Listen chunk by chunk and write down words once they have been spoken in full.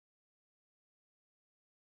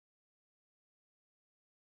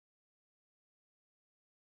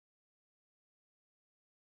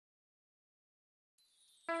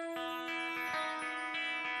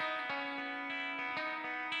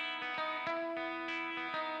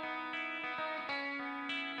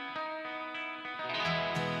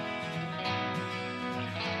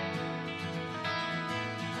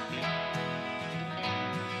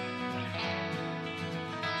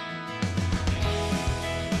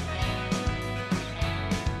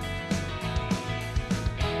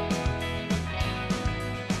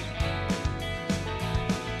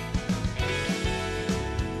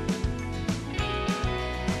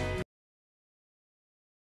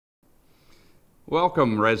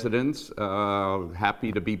Welcome, residents.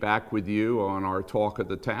 Happy to be back with you on our Talk of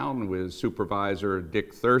the Town with Supervisor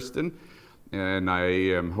Dick Thurston. And I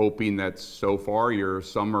am hoping that so far your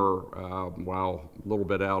summer, while a little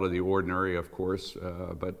bit out of the ordinary, of course,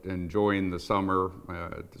 but enjoying the summer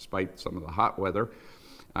despite some of the hot weather.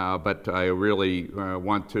 But I really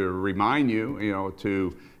want to remind you,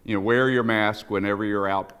 to wear your mask whenever you're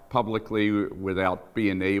out publicly without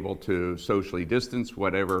being able to socially distance,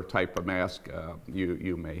 whatever type of mask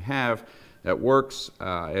you may have that works,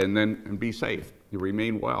 and be safe. You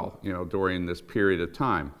remain well, during this period of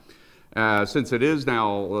time. Since it is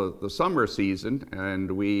now the summer season,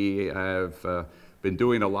 and we have been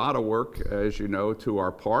doing a lot of work, as you know, to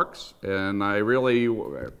our parks, and I really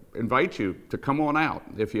invite you to come on out.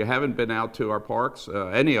 If you haven't been out to our parks,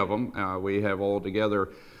 any of them, we have altogether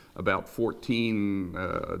about 14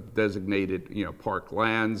 designated park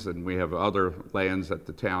lands, and we have other lands that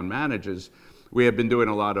the town manages. We have been doing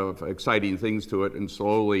a lot of exciting things to it and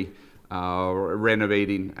slowly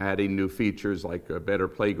renovating, adding new features like better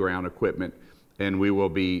playground equipment, and we will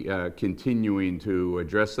be continuing to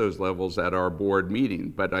address those levels at our board meeting.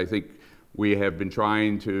 But I think we have been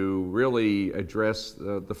trying to really address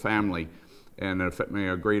the family and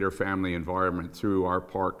a greater family environment through our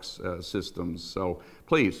parks systems. So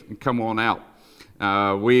please come on out.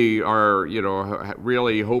 We are,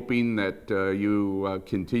 really hoping that you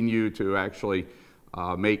continue to actually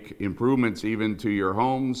make improvements even to your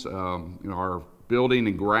homes. Our building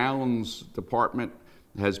and grounds department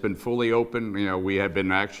has been fully open. We have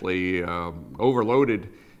been actually overloaded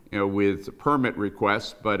with permit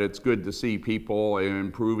requests, but it's good to see people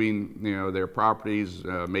improving, their properties,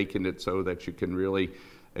 making it so that you can really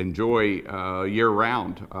enjoy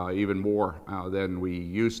year-round even more than we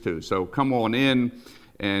used to. So come on in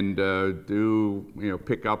and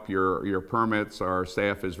pick up your permits. Our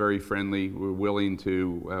staff is very friendly. We're willing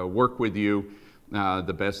to work with you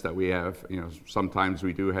the best that we have. Sometimes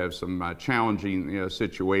we do have some challenging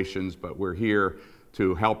situations, but we're here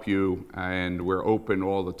to help you, and we're open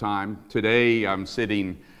all the time. Today I'm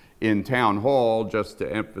sitting in Town Hall just to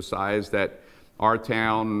emphasize that our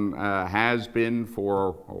town has been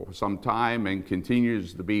for some time and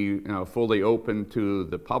continues to be fully open to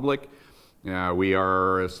the public. We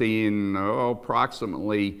are seeing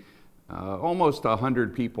approximately almost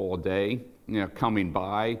 100 people a day coming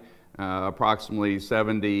by. Approximately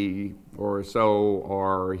 70 or so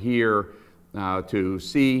are here to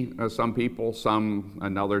see some people.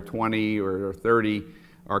 Another 20 or 30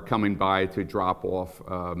 are coming by to drop off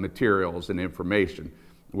materials and information.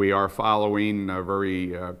 We are following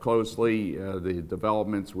very closely the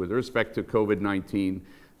developments with respect to COVID-19,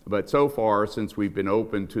 but so far, since we've been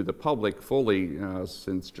open to the public fully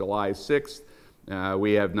since July 6th,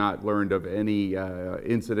 we have not learned of any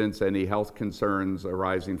incidents, any health concerns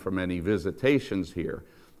arising from any visitations here.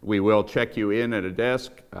 We will check you in at a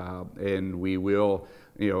desk, and we will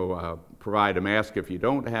provide a mask if you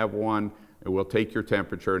don't have one, and we'll take your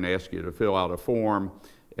temperature and ask you to fill out a form,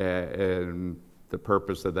 and the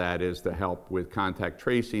purpose of that is to help with contact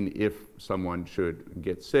tracing if someone should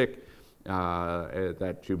get sick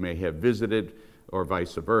that you may have visited, or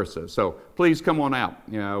vice versa. So please come on out.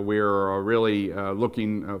 We're really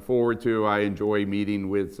looking forward to. I enjoy meeting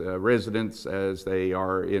with residents as they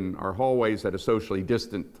are in our hallways at a socially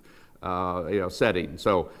distant setting.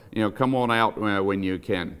 So come on out when you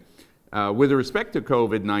can. With respect to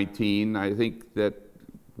COVID-19, I think that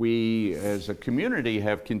we as a community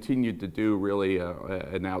have continued to do really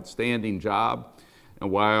an outstanding job.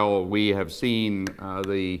 And while we have seen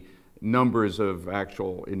the numbers of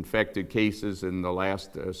actual infected cases in the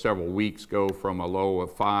last several weeks go from a low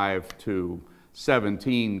of 5 to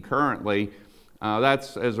 17 currently,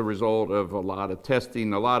 that's as a result of a lot of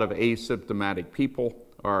testing. A lot of asymptomatic people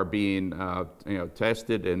are being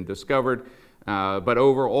tested and discovered. But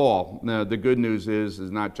overall, the good news is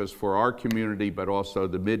not just for our community, but also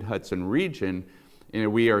the Mid-Hudson region.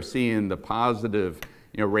 We are seeing the positive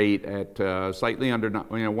rate at slightly under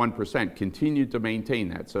 1%, continue to maintain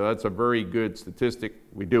that. So that's a very good statistic.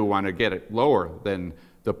 We do want to get it lower than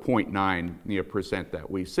the 0.9% that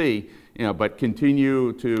we see. But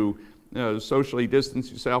continue to socially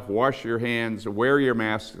distance yourself, wash your hands, wear your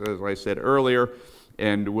mask, as I said earlier,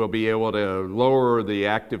 and we'll be able to lower the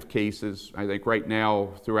active cases. I think right now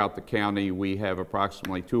throughout the county we have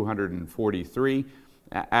approximately 243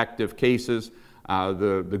 active cases.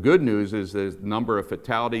 The good news is the number of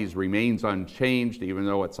fatalities remains unchanged, even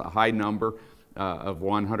though it's a high number of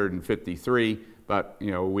 153. But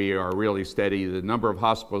we are really steady. The number of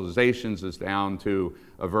hospitalizations is down to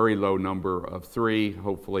a very low number of 3.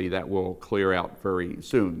 Hopefully that will clear out very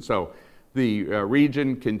soon. So the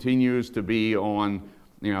region continues to be on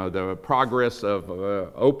the progress of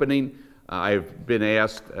opening. I've been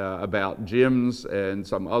asked about gyms and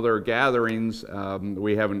some other gatherings.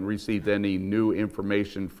 We haven't received any new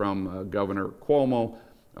information from Governor Cuomo.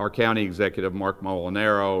 Our county executive, Mark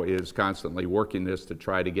Molinaro, is constantly working this to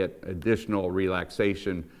try to get additional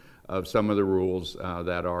relaxation of some of the rules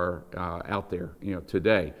that are out there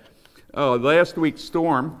today. Last week's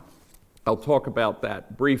storm, I'll talk about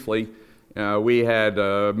that briefly. We had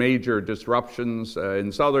major disruptions in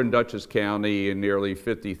southern Dutchess County, and nearly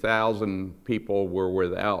 50,000 people were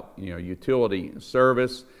without utility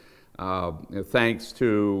service. Thanks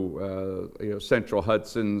to Central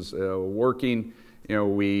Hudson's working,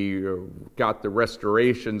 we got the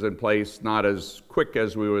restorations in place, not as quick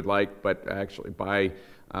as we would like, but actually by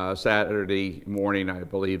Saturday morning, I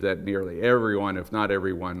believe that nearly everyone, if not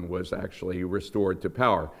everyone, was actually restored to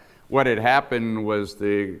power. What had happened was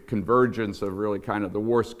the convergence of really kind of the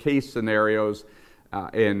worst case scenarios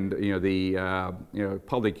and the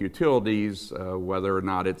public utilities, whether or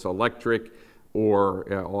not it's electric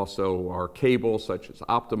or also our cable, such as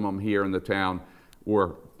Optimum here in the town,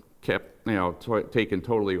 were kept taken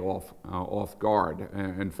totally off guard.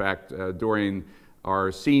 In fact, during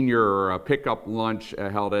our senior pickup lunch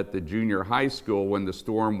held at the junior high school when the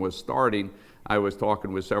storm was starting, I was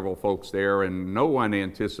talking with several folks there, and no one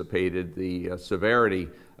anticipated the severity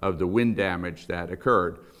of the wind damage that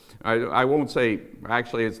occurred. I won't say,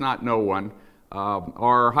 actually it's not no one.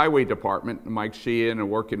 Our highway department, Mike Sheehan, and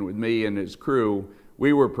working with me and his crew,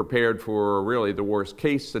 we were prepared for really the worst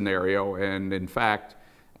case scenario, and in fact,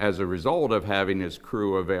 as a result of having his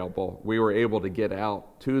crew available, we were able to get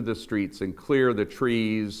out to the streets and clear the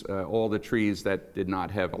trees, all the trees that did not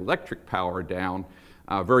have electric power down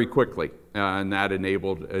very quickly. And that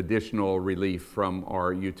enabled additional relief from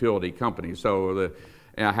our utility company. So the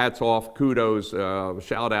hats off, kudos,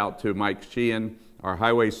 shout out to Mike Sheehan, our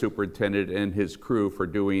highway superintendent, and his crew for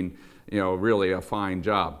doing really a fine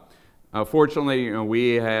job. Fortunately,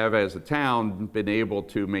 we have, as a town, been able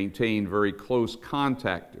to maintain very close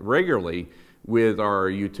contact regularly with our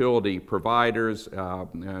utility providers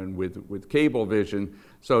and with Cablevision,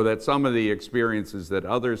 so that some of the experiences that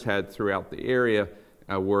others had throughout the area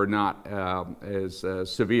were not as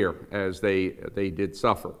severe as they did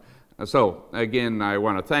suffer. So again, I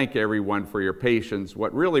want to thank everyone for your patience.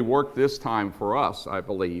 What really worked this time for us, I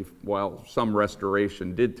believe, while some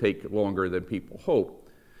restoration did take longer than people hoped,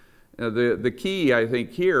 the key, I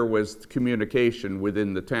think, here was communication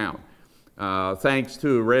within the town. Thanks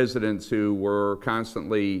to residents who were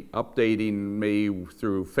constantly updating me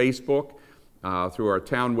through Facebook, through our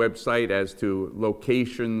town website as to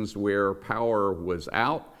locations where power was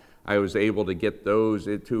out. I was able to get those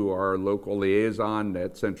into our local liaison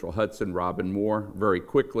at Central Hudson, Robin Moore, very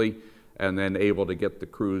quickly, and then able to get the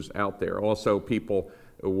crews out there. Also, people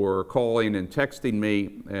were calling and texting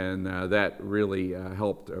me, and that really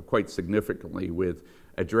helped quite significantly with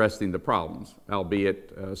addressing the problems,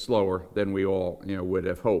 albeit slower than we all would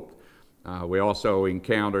have hoped. We also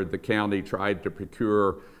encountered the county tried to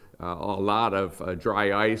procure a lot of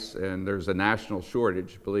dry ice, and there's a national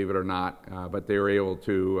shortage, believe it or not, but they were able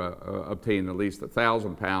to obtain at least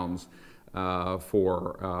 1,000 pounds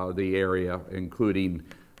for the area, including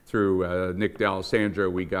through Nick D'Alessandro.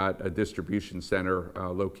 We got a distribution center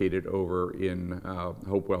located over in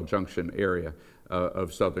Hopewell Junction area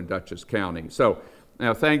of southern Dutchess County. So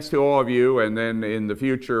now, thanks to all of you, and then in the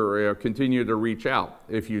future, continue to reach out.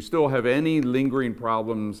 If you still have any lingering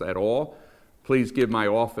problems at all, please give my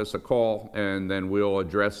office a call, and then we'll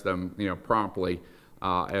address them promptly.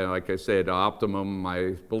 And like I said, Optimum,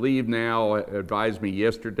 I believe now, advised me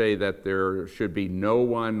yesterday that there should be no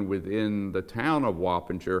one within the town of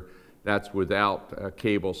Wappinger that's without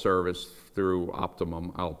cable service through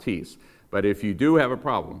Optimum Altice. But if you do have a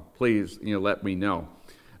problem, please let me know.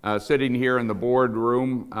 Sitting here in the board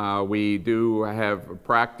room, we do have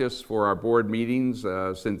practice for our board meetings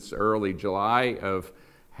since early July of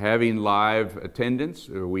having live attendance.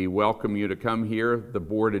 We welcome you to come here. The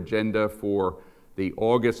board agenda for The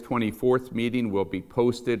August 24th meeting will be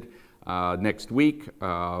posted next week.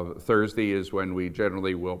 Thursday is when we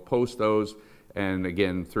generally will post those. And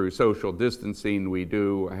again, through social distancing, we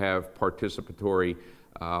do have participatory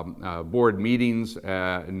board meetings,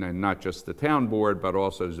 and not just the town board, but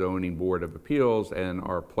also zoning board of appeals and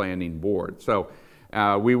our planning board. So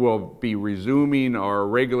we will be resuming our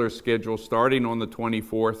regular schedule starting on the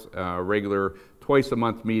 24th, regular twice a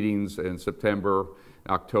month meetings in September,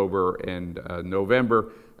 October, and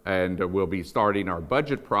November. And we'll be starting our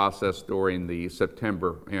budget process during the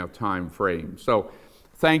September time frame. So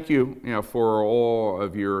thank you, for all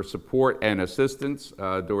of your support and assistance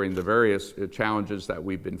during the various challenges that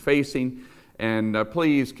we've been facing. And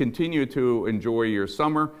please continue to enjoy your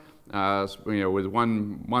summer. With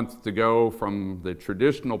 1 month to go from the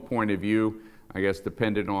traditional point of view, I guess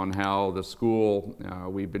depending on how the school,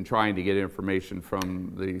 we've been trying to get information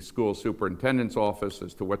from the school superintendent's office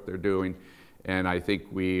as to what they're doing. And I think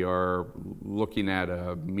we are looking at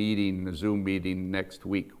a meeting, a Zoom meeting next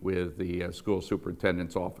week with the school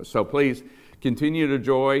superintendent's office. So please continue to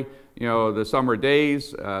enjoy, the summer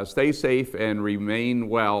days, stay safe and remain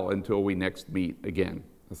well until we next meet again.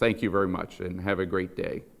 Thank you very much and have a great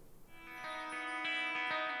day.